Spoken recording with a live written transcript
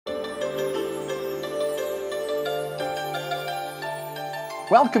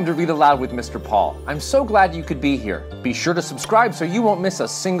Welcome to Read Aloud with Mr. Paul. I'm so glad you could be here. Be sure to subscribe so you won't miss a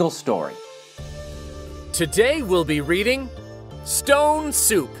single story. Today we'll be reading Stone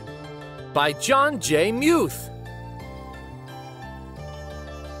Soup by Jon J. Muth.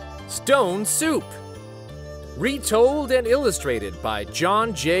 Stone Soup, retold and illustrated by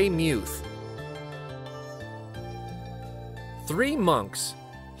Jon J. Muth. 3 monks,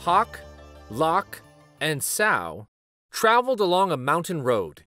 Hawk, Lock, and Sow, traveled along a mountain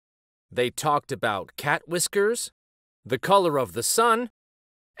road. They talked about cat whiskers, the color of the sun,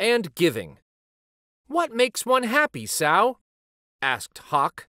 and giving. "What makes one happy, Sow?" asked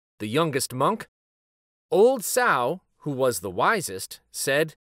Hawk, the youngest monk. Old Sow, who was the wisest,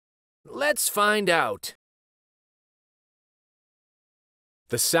 said, "Let's find out."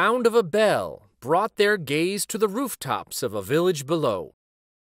 The sound of a bell brought their gaze to the rooftops of a village below.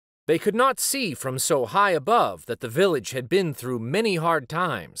 They could not see from so high above that the village had been through many hard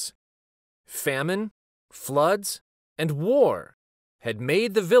times. Famine, floods, and war had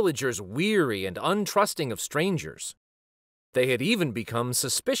made the villagers weary and untrusting of strangers. They had even become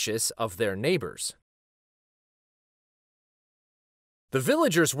suspicious of their neighbors. The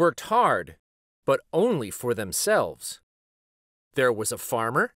villagers worked hard, but only for themselves. There was a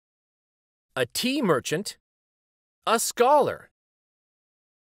farmer, a tea merchant, a scholar,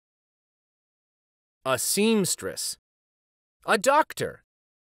 a seamstress, a doctor,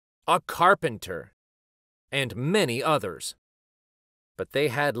 a carpenter, and many others. But they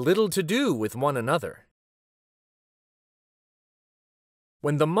had little to do with one another.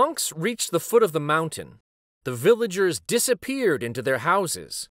 When the monks reached the foot of the mountain, the villagers disappeared into their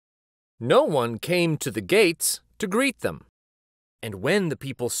houses. No one came to the gates to greet them, and when the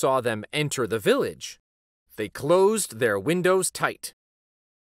people saw them enter the village, they closed their windows tight.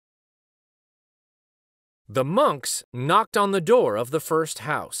 The monks knocked on the door of the first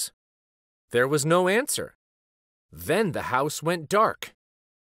house. There was no answer. Then the house went dark.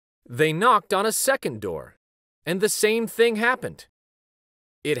 They knocked on a second door, and the same thing happened.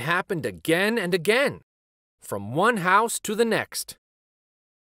 It happened again and again, from one house to the next.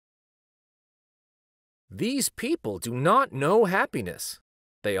 "These people do not know happiness,"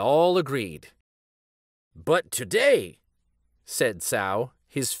 they all agreed. "But today," said Sow,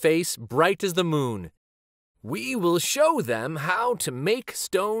 his face bright as the moon, "we will show them how to make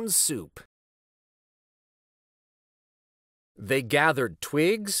stone soup." They gathered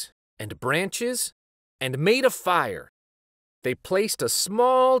twigs and branches and made a fire. They placed a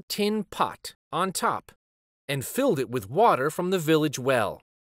small tin pot on top and filled it with water from the village well.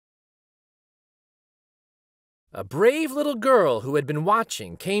 A brave little girl who had been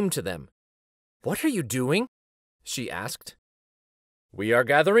watching came to them. "What are you doing?" she asked. "We are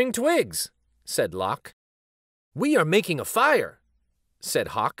gathering twigs," said Lock. "We are making a fire,"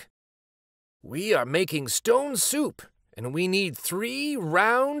 said Hawk. "We are making stone soup, and we need 3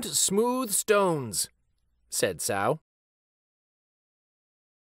 round, smooth stones," said Sow.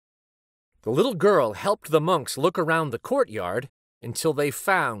 The little girl helped the monks look around the courtyard until they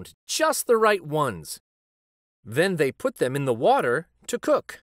found just the right ones. Then they put them in the water to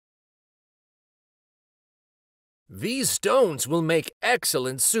cook. "These stones will make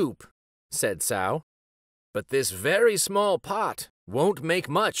excellent soup," said Sow. "But this very small pot won't make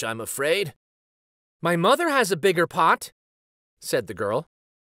much, I'm afraid." "My mother has a bigger pot," said the girl.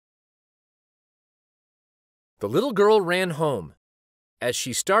 The little girl ran home. As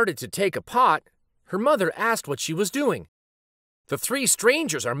she started to take a pot, her mother asked what she was doing. "The 3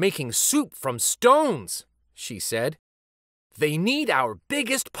 strangers are making soup from stones," she said. "They need our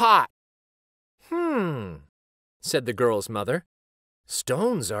biggest pot." Said the girl's mother.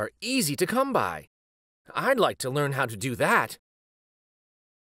 "Stones are easy to come by. I'd like to learn how to do that."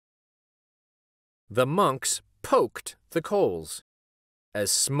 The monks poked the coals.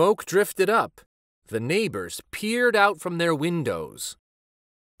 As smoke drifted up, the neighbors peered out from their windows.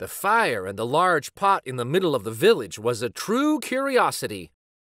 The fire and the large pot in the middle of the village was a true curiosity.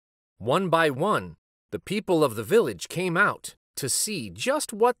 One by one, the people of the village came out to see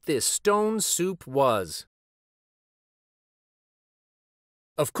just what this stone soup was.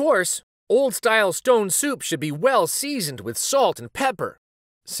 "Of course, old-style stone soup should be well seasoned with salt and pepper,"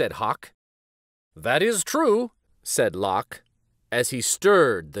 said Hawk. "That is true," said Lock, as he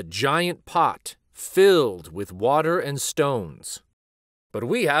stirred the giant pot filled with water and stones. "But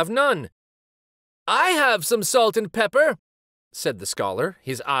we have none." "I have some salt and pepper," said the scholar,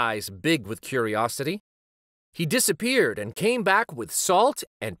 his eyes big with curiosity. He disappeared and came back with salt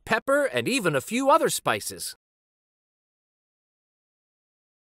and pepper and even a few other spices.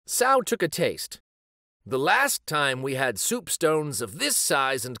 Sow took a taste. The last time we had soup stones of this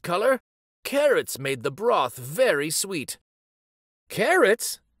size and color, carrots made the broth very sweet."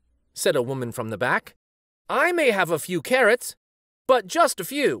 "Carrots?" said a woman from the back. "I may have a few carrots, but just a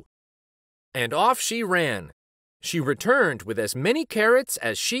few." And off she ran. She returned with as many carrots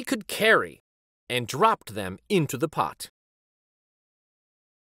as she could carry and dropped them into the pot.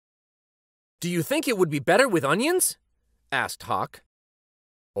 "Do you think it would be better with onions?" asked Hawk.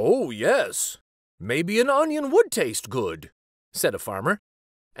 "Oh, yes. Maybe an onion would taste good," said a farmer,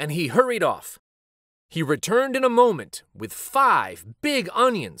 and he hurried off. He returned in a moment with 5 big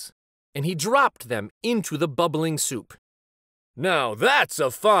onions, and he dropped them into the bubbling soup. "Now that's a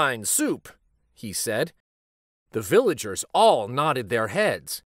fine soup," he said. The villagers all nodded their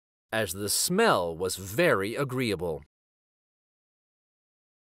heads, as the smell was very agreeable.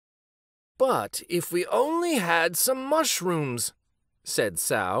 "But if we only had some mushrooms," said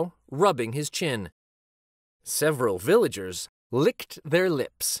Sow, rubbing his chin. Several villagers licked their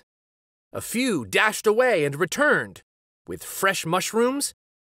lips. A few dashed away and returned with fresh mushrooms,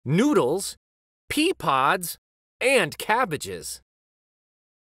 noodles, pea pods, and cabbages.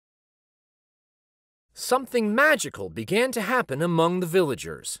 Something magical began to happen among the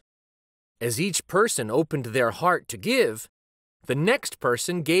villagers. As each person opened their heart to give, the next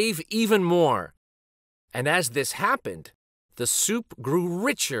person gave even more. And as this happened, the soup grew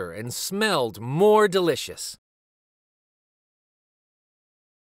richer and smelled more delicious.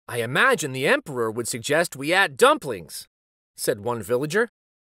 "I imagine the emperor would suggest we add dumplings," said one villager.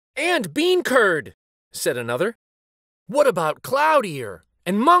 "And bean curd," said another. "What about cloud ear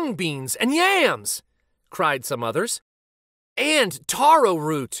and mung beans and yams?" cried some others. "And taro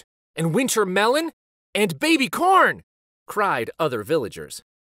root and winter melon and baby corn," cried other villagers.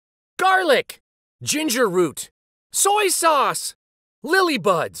 "Garlic, ginger root, soy sauce, lily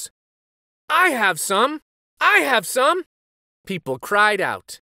buds. I have some, I have some," people cried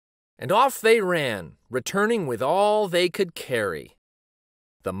out, and off they ran, returning with all they could carry.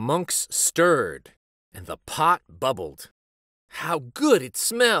 The monks stirred, and the pot bubbled. How good it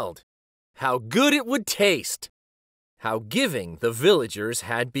smelled! How good it would taste! How giving the villagers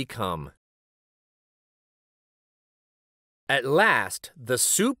had become! At last, the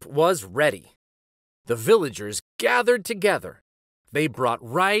soup was ready. The villagers gathered together. They brought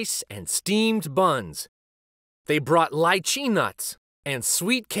rice and steamed buns. They brought lychee nuts and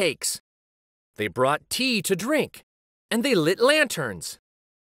sweet cakes. They brought tea to drink, and they lit lanterns.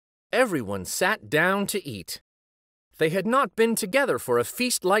 Everyone sat down to eat. They had not been together for a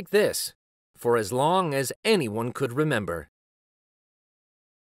feast like this for as long as anyone could remember.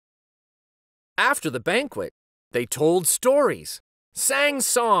 After the banquet, they told stories, sang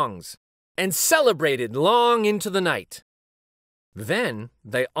songs, and celebrated long into the night. Then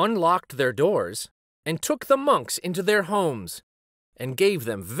they unlocked their doors and took the monks into their homes and gave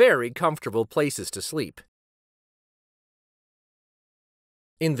them very comfortable places to sleep.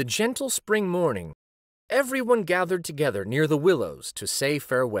 In the gentle spring morning, everyone gathered together near the willows to say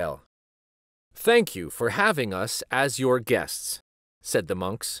farewell. "Thank you for having us as your guests," said the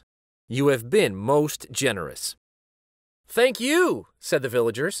monks. "You have been most generous." "Thank you," said the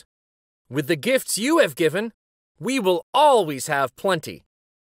villagers. "With the gifts you have given, we will always have plenty.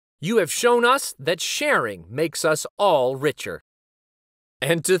 You have shown us that sharing makes us all richer."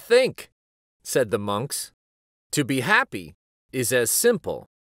 "And to think," said the monks, "to be happy is as simple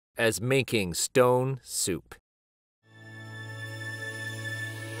as making stone soup."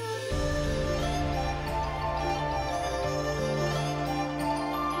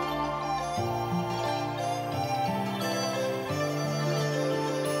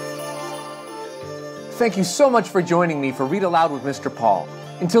 Thank you so much for joining me for Read Aloud with Mr. Paul.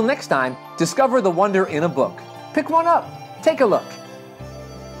 Until next time, discover the wonder in a book. Pick one up. Take a look.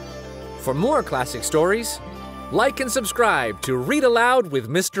 For more classic stories, like and subscribe to Read Aloud with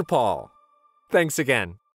Mr. Paul. Thanks again.